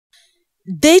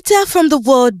Data from the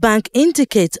World Bank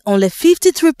indicates only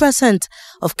 53%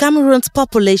 of Cameroon's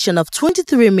population of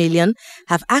 23 million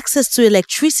have access to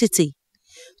electricity.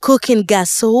 Cooking gas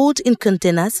sold in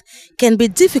containers can be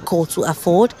difficult to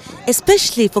afford,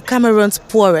 especially for Cameroon's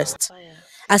poorest.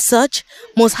 As such,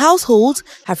 most households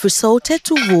have resorted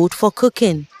to wood for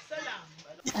cooking.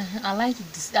 I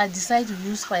decided to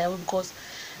use firewood because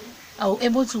I was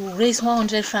able to raise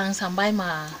 100 francs and buy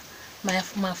my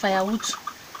firewood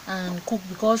and cook,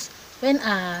 because when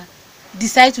I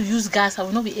decide to use gas, I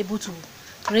will not be able to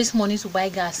raise money to buy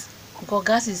gas because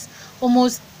gas is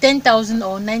almost 10,000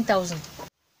 or 9,000.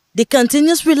 The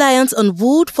continuous reliance on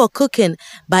wood for cooking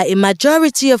by a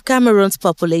majority of Cameroon's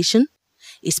population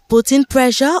is putting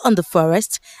pressure on the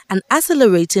forest and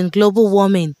accelerating global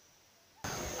warming.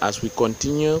 As we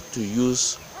continue to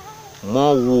use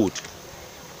more wood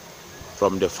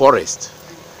from the forest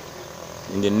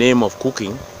in the name of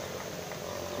cooking,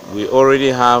 we already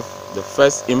have the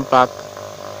first impact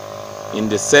in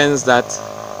the sense that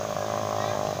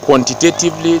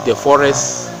quantitatively the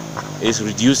forest is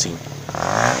reducing.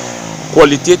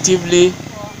 Qualitatively,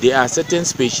 there are certain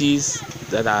species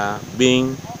that are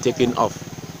being taken off.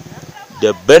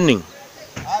 The burning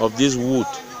of this wood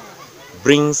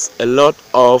brings a lot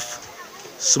of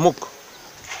smoke,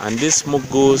 and this smoke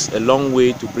goes a long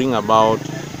way to bring about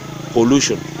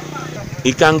pollution.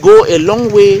 It can go a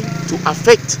long way to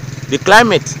affect the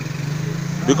climate,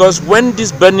 because when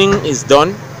this burning is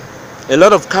done, a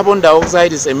lot of carbon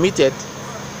dioxide is emitted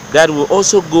that will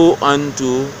also go on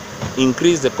to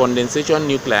increase the condensation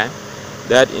nuclei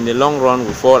that in the long run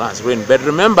will fall as rain. But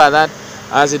remember that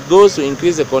as it goes to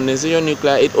increase the condensation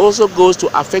nuclei, it also goes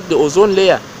to affect the ozone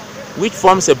layer, which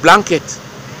forms a blanket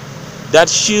that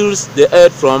shields the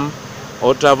earth from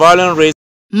ultraviolet rays.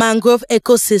 Mangrove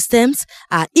ecosystems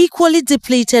are equally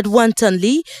depleted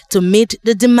wantonly to meet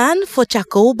the demand for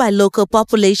charcoal by local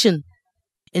population.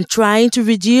 In trying to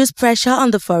reduce pressure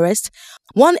on the forest,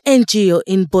 one NGO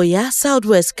in Boya,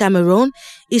 southwest Cameroon,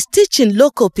 is teaching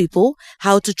local people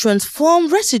how to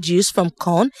transform residues from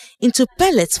corn into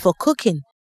pellets for cooking.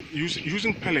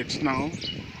 Using pellets now,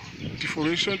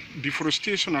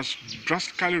 deforestation has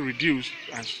drastically reduced,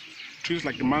 as trees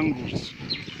like the mangroves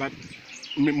that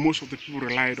most of the people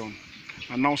relied on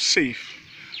are now safe.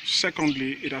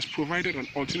 Secondly, it has provided an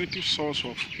alternative source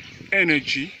of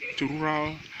energy to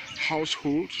rural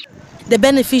households. The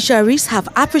beneficiaries have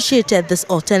appreciated this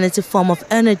alternative form of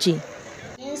energy.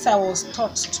 Since I was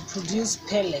taught to produce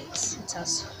pellets, it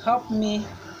has helped me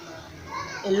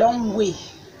a long way,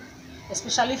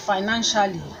 especially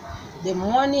financially. The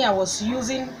money I was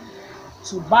using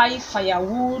to buy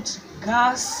firewood,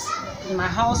 gas in my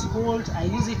household, I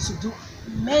use it to do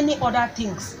many other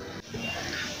things.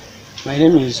 My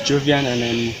name is Jovian, and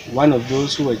I'm one of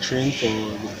those who were trained for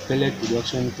the pellet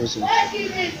production process.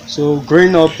 So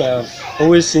growing up, I've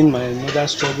always seen my mother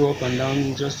struggle up and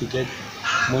down just to get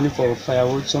money for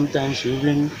firewood. Sometimes we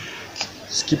even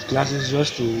skip classes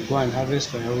just to go and harvest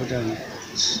firewood, and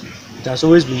it has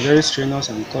always been very strenuous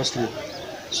and costly.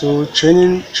 So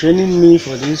training me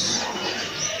for this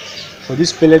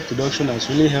pellet production has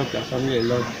really helped our family a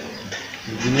lot.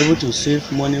 We've been able to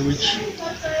save money which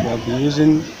we have been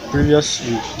using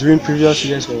during previous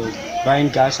years for buying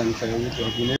gas and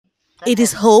firewood. It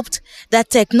is hoped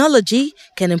that technology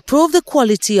can improve the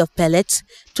quality of pellets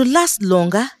to last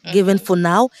longer, given for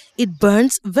now it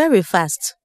burns very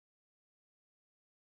fast.